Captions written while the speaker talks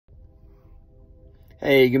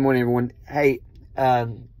Hey, good morning, everyone. Hey,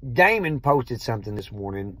 Damon posted something this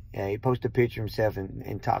morning. He posted a picture of himself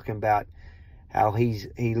and talking about how he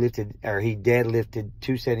deadlifted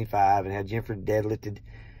 275 and how Jennifer deadlifted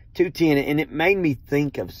 210, and it made me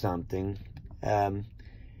think of something. And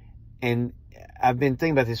I've been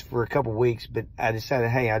thinking about this for a couple weeks, but I decided,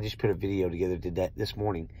 hey, I'll just put a video together this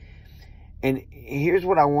morning. And here's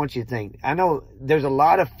what I want you to think. I know there's a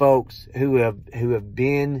lot of folks who have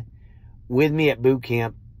been with me at boot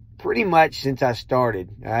camp pretty much since I started.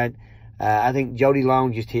 All right. I think Jody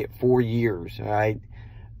Long just hit 4 years. All right.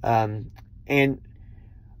 And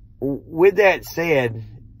with that said,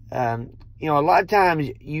 a lot of times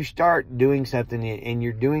you start doing something and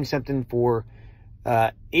you're doing something for,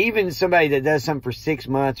 even somebody that does something for 6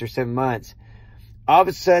 months or 7 months, all of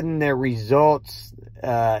a sudden their results,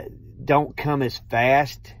 don't come as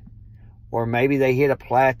fast, or maybe they hit a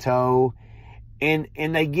plateau. And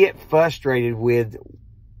they get frustrated with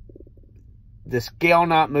the scale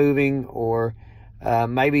not moving, or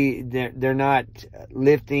maybe they're not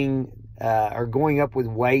lifting or going up with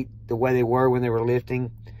weight the way they were when they were lifting.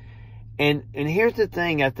 And here's the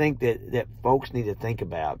thing I think that folks need to think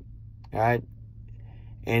about, all right?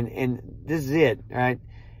 And this is it, all right?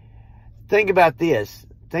 Think about this.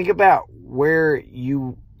 Think about where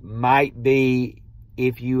you might be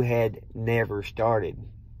if you had never started.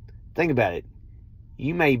 Think about it.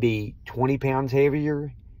 You may be 20 pounds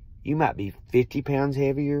heavier. You might be 50 pounds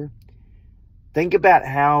heavier. Think about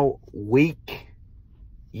how weak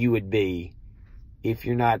you would be if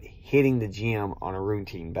you're not hitting the gym on a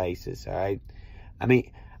routine basis, all right? I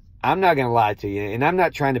mean, I'm not going to lie to you, and I'm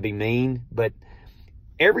not trying to be mean, but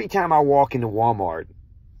every time I walk into Walmart,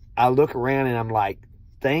 I look around and I'm like,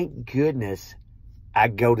 thank goodness I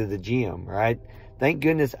go to the gym, right? Thank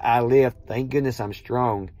goodness I lift. Thank goodness I'm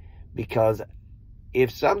strong, because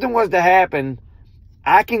if something was to happen,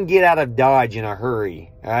 I can get out of Dodge in a hurry,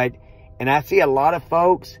 all right? And I see a lot of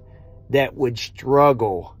folks that would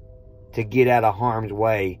struggle to get out of harm's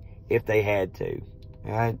way if they had to,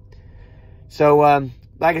 all right? So,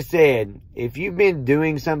 like I said, if you've been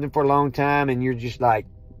doing something for a long time and you're just like,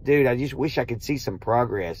 dude, I just wish I could see some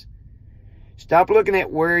progress, stop looking at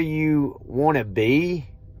where you want to be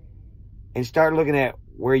and start looking at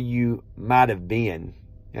where you might have been,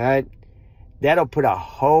 all right? That'll put a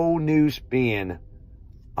whole new spin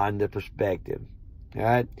on the perspective. All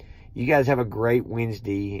right. You guys have a great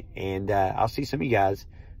Wednesday, and I'll see some of you guys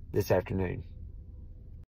this afternoon.